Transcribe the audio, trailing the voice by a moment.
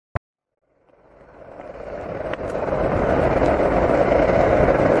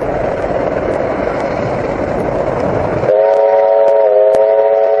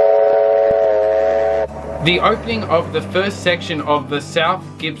The opening of the first section of the South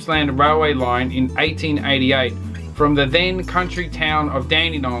Gippsland railway line in 1888 from the then country town of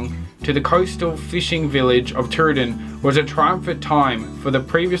Dandenong to the coastal fishing village of Tooradin was a triumphant time for the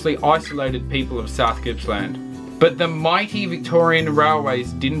previously isolated people of South Gippsland. But the mighty Victorian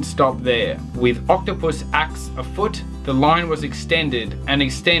railways didn't stop there. With octopus acts afoot, the line was extended and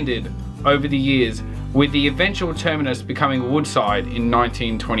extended over the years, with the eventual terminus becoming Woodside in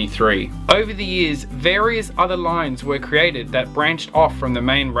 1923. Over the years, various other lines were created that branched off from the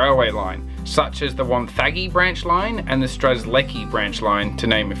main railway line, such as the Fogarty branch line and the Strzelecki branch line, to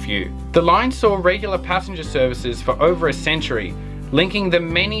name a few. The line saw regular passenger services for over a century, linking the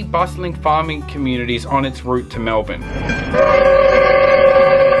many bustling farming communities on its route to Melbourne.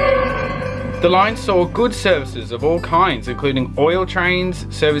 The line saw goods services of all kinds, including oil trains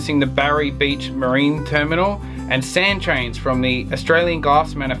servicing the Barry Beach Marine Terminal and sand trains from the Australian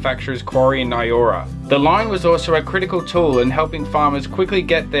glass manufacturer's quarry in Nyora. The line was also a critical tool in helping farmers quickly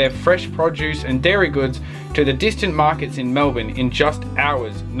get their fresh produce and dairy goods to the distant markets in Melbourne in just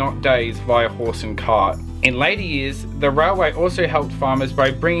hours, not days, via horse and cart. In later years, the railway also helped farmers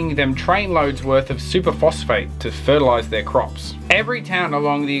by bringing them train loads worth of superphosphate to fertilise their crops. Every town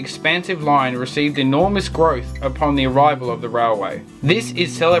along the expansive line received enormous growth upon the arrival of the railway. This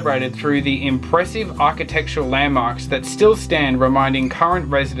is celebrated through the impressive architectural landmarks that still stand, reminding current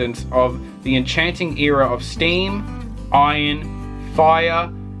residents of the enchanting era of steam, iron,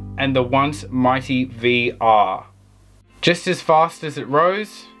 fire, and the once mighty VR. Just as fast as it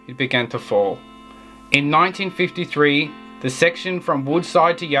rose, it began to fall. In 1953, the section from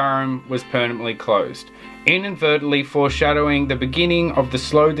Woodside to Yarram was permanently closed, inadvertently foreshadowing the beginning of the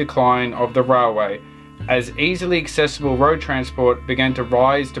slow decline of the railway as easily accessible road transport began to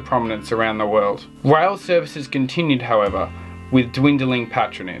rise to prominence around the world. Rail services continued, however, with dwindling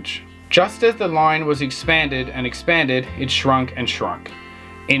patronage. Just as the line was expanded and expanded, it shrunk and shrunk.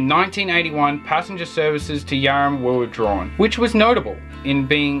 In 1981, passenger services to Yarram were withdrawn, which was notable in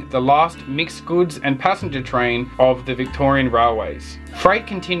being the last mixed goods and passenger train of the Victorian railways. Freight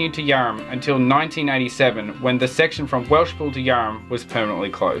continued to Yarram until 1987, when the section from Welshpool to Yarram was permanently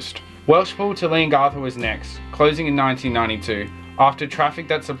closed. Welshpool to Leongatha was next, closing in 1992, after traffic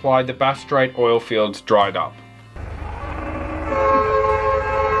that supplied the Bass Strait oil fields dried up.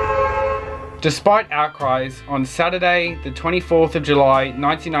 Despite outcries, on Saturday, the 24th of July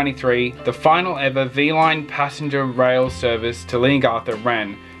 1993, the final ever V-Line passenger rail service to Leongatha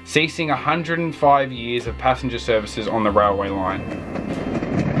ran, ceasing 105 years of passenger services on the railway line.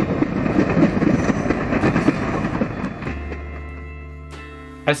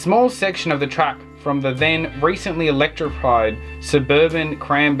 A small section of the track from the then recently electrified suburban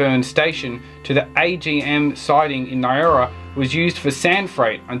Cranbourne station to the AGM siding in Nyora was used for sand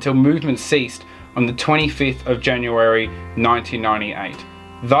freight until movement ceased on the 25th of January 1998,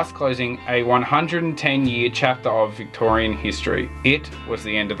 thus closing a 110-year chapter of Victorian history. It was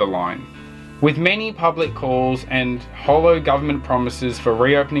the end of the line. With many public calls and hollow government promises for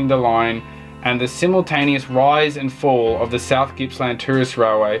reopening the line and the simultaneous rise and fall of the South Gippsland Tourist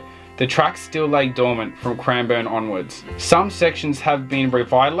Railway, the track still lay dormant from Cranbourne onwards. Some sections have been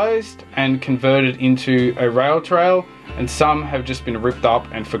revitalised and converted into a rail trail, and some have just been ripped up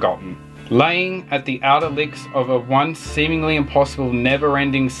and forgotten. Laying at the outer licks of a once seemingly impossible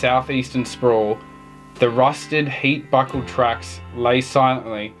never-ending southeastern sprawl, the rusted, heat-buckled tracks lay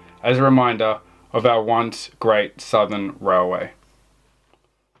silently as a reminder of our once great southern railway.